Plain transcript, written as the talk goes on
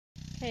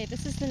Okay,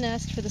 this is the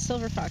nest for the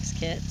silver fox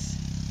kits.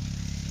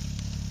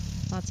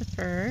 Lots of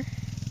fur.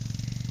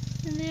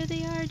 And there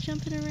they are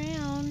jumping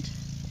around.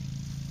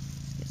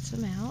 Let's get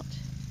some out.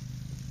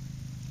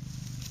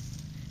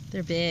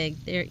 They're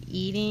big. They're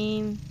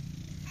eating.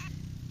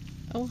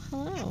 Oh,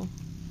 hello.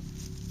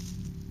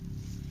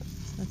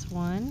 That's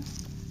 1,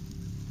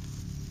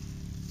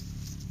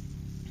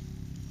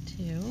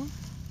 2,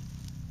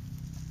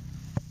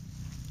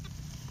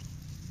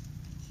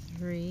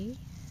 3,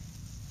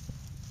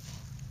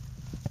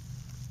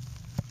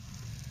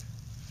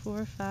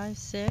 4, 5,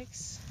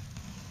 6,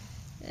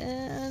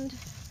 and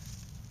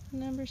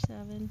number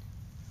 7.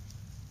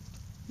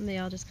 And they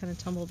all just kind of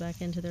tumble back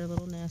into their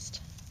little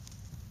nest.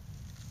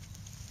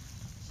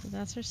 So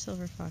that's our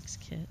silver fox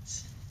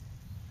kits.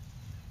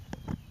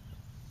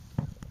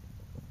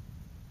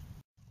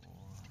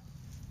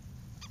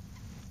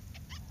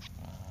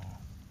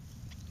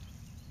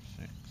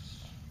 6,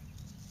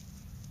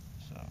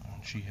 7.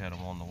 She had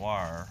them on the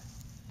wire,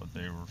 but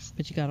they were.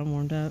 But you got them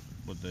warmed up.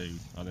 But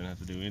I didn't have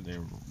to do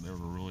anything. They were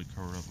really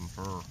covered up in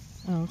fur.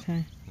 Oh,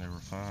 okay. They were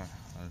fine.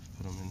 I just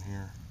put them in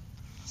here.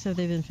 So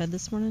they've been fed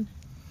this morning?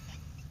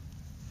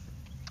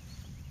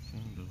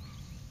 Kind of.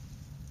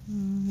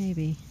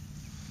 Maybe.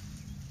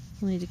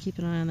 We'll need to keep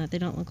an eye on that. They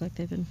don't look like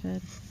they've been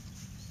fed.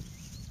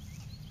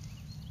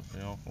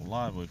 They're awful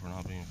lively for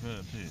not being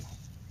fed too.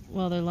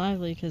 Well, they're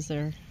lively because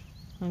they're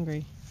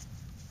hungry.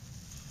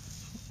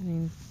 I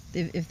mean,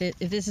 if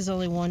this is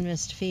only one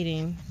missed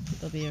feeding,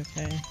 they'll be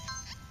okay.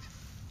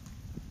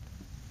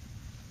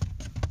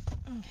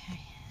 Okay.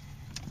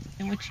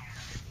 And matter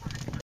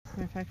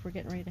of fact, we're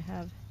getting ready to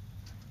have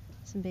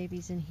some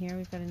babies in here.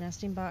 We've got a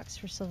nesting box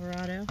for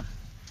Silverado.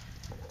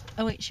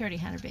 Oh wait, she already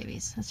had her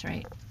babies. That's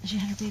right. She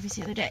had her babies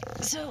the other day.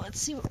 So let's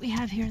see what we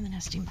have here in the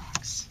nesting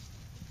box.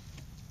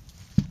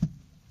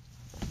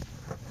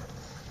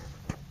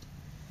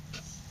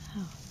 So,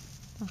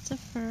 lots of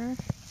fur.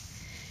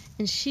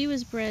 And she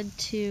was bred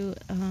to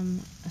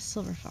a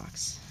silver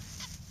fox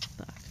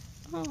buck.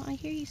 Oh, I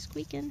hear you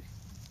squeaking.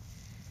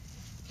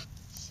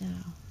 So,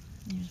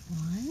 there's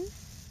 1.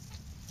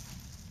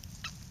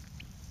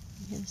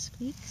 You hear the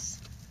squeaks?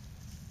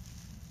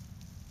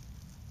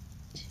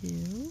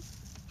 2.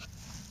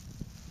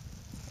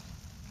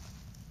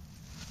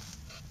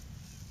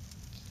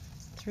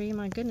 3.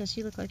 My goodness,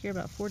 you look like you're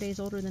about 4 days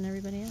older than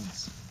everybody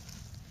else.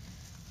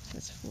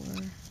 That's 4,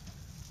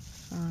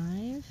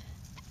 5,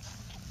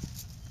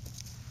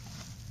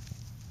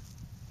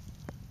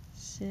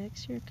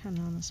 6. You're kind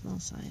of on the small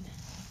side.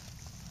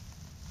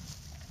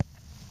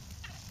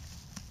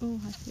 Oh,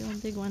 I feel a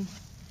big one.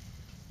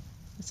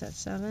 What's that,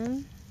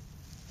 7?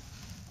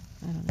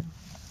 I don't know.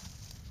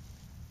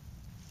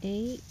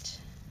 8.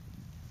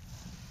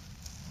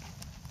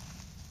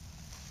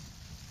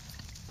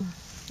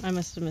 I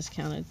must have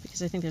miscounted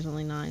because I think there's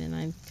only 9 and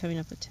I'm coming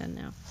up with 10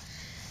 now.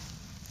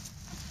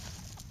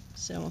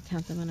 So we'll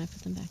count them when I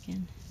put them back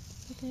in.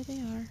 But there they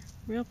are.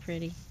 Real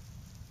pretty.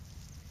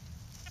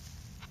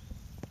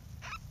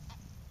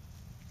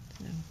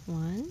 So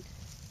 1.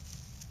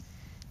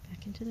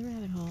 Back into the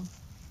rabbit hole.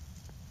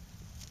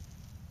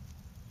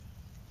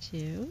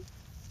 2.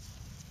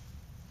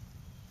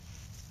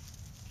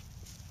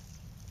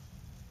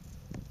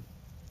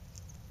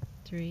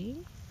 3.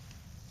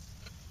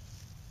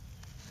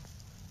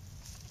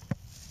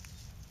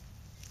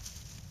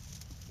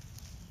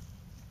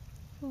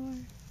 4.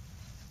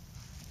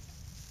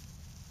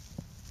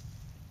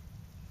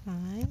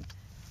 5.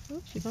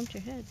 Oops, you bumped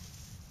your head.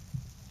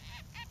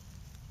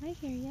 I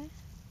hear ya.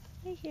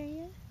 I hear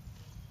ya.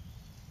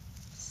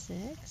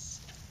 6.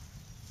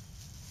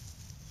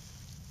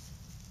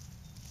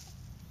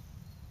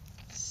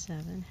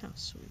 7. How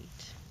sweet.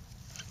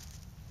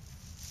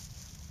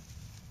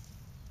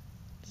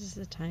 This is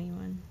the tiny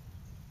one.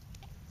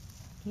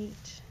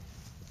 8.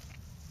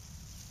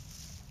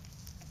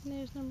 And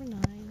there's number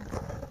 9.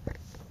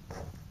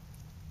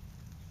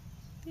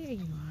 There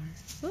you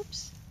are.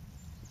 Whoops.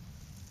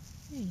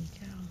 There you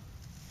go.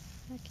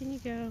 Back can you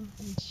go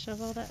and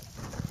shove all that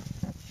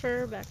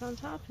fur back on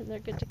top and they're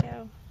good to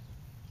go.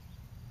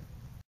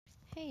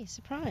 Hey,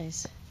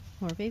 surprise.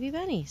 More baby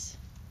bunnies.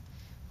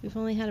 We've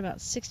only had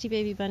about 60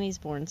 baby bunnies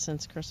born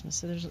since Christmas,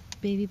 so there's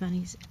baby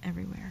bunnies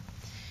everywhere.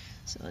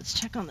 So let's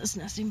check on this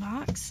nesting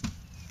box.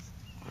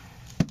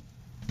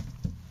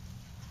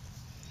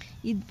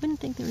 You wouldn't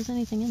think there was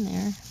anything in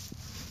there.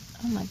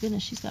 Oh my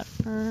goodness, she's got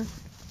fur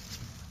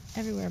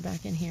everywhere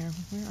back in here.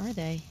 Where are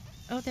they?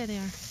 Oh, there they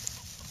are.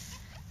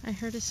 I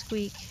heard a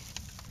squeak.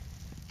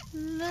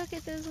 Look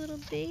at those little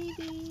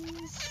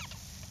babies.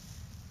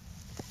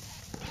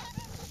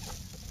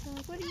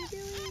 Dog, what are you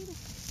doing?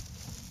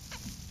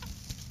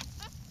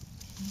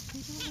 Okay,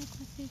 they don't look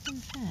like they've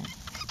been fed.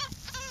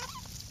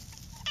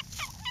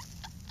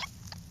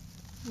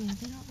 Yeah,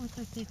 they don't look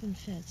like they've been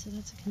fed, so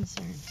that's a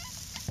concern.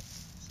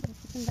 So we'll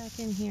put them back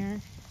in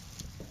here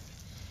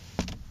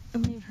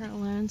and leave her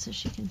alone so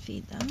she can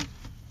feed them.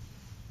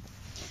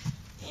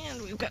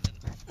 And we've got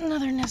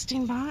another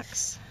nesting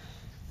box.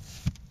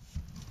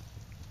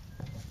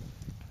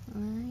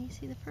 You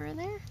see the fur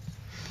there?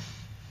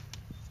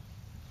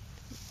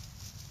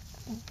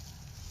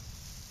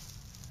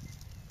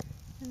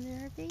 And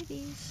there are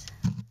babies.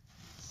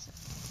 So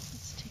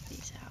let's take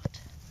these out.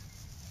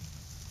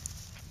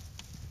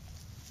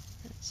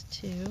 That's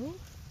 2,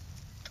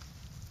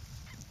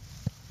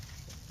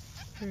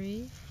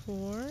 3,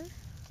 4,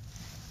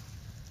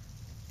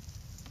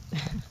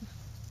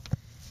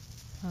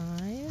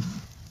 5,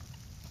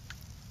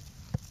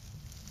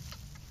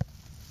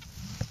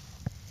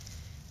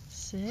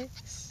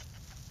 6.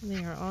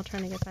 They are all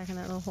trying to get back in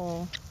that little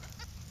hole.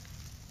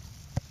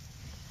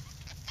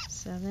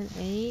 7,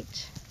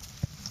 8,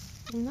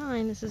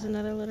 9. This is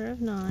another litter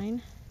of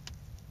 9.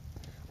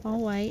 All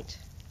white.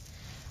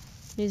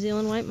 New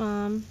Zealand white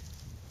mom,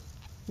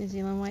 New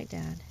Zealand white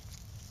dad.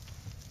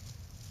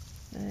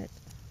 But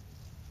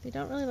they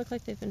don't really look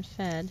like they've been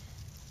fed.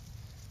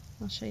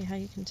 I'll show you how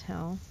you can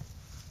tell.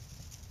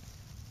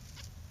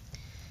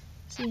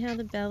 See how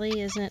the belly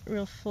isn't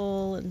real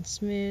full and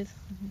smooth?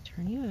 Let me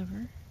turn you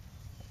over.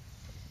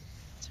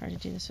 It's hard to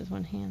do this with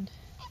one hand.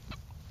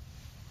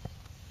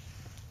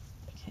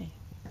 Okay.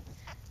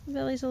 The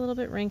belly's a little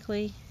bit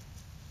wrinkly.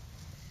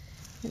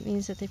 It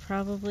means that they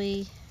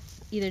probably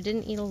either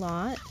didn't eat a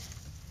lot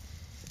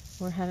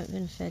or haven't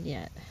been fed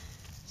yet.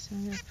 So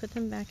I'm going to put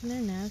them back in their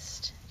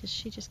nest because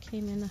she just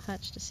came in the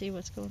hutch to see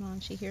what's going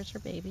on. She hears her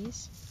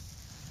babies.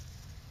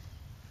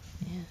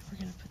 And we're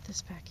going to put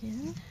this back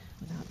in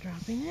without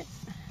dropping it.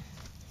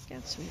 Look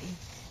out, sweetie.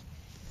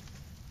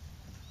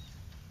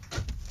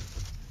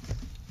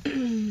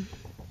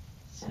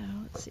 So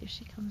let's see if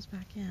she comes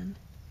back in.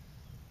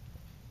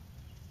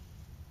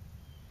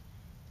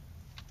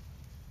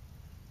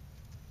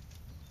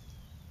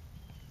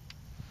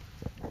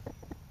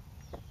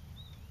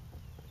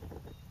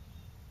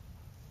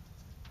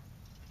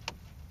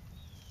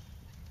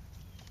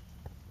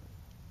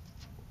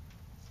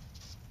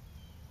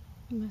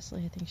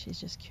 Mostly I think she's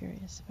just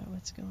curious about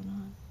what's going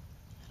on.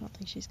 I don't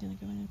think she's going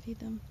to go in and feed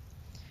them.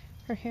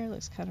 Her hair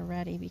looks kind of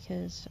ratty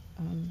because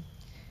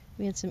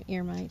we had some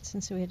ear mites,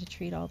 and so we had to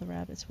treat all the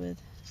rabbits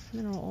with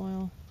mineral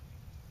oil.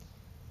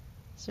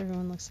 So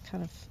everyone looks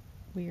kind of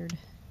weird.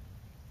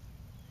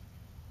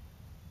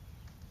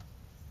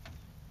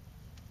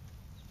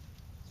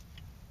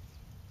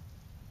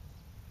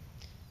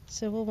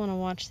 So we'll want to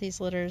watch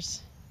these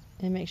litters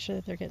and make sure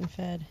that they're getting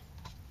fed.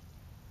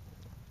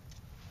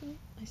 Oh,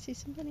 I see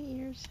some bunny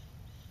ears.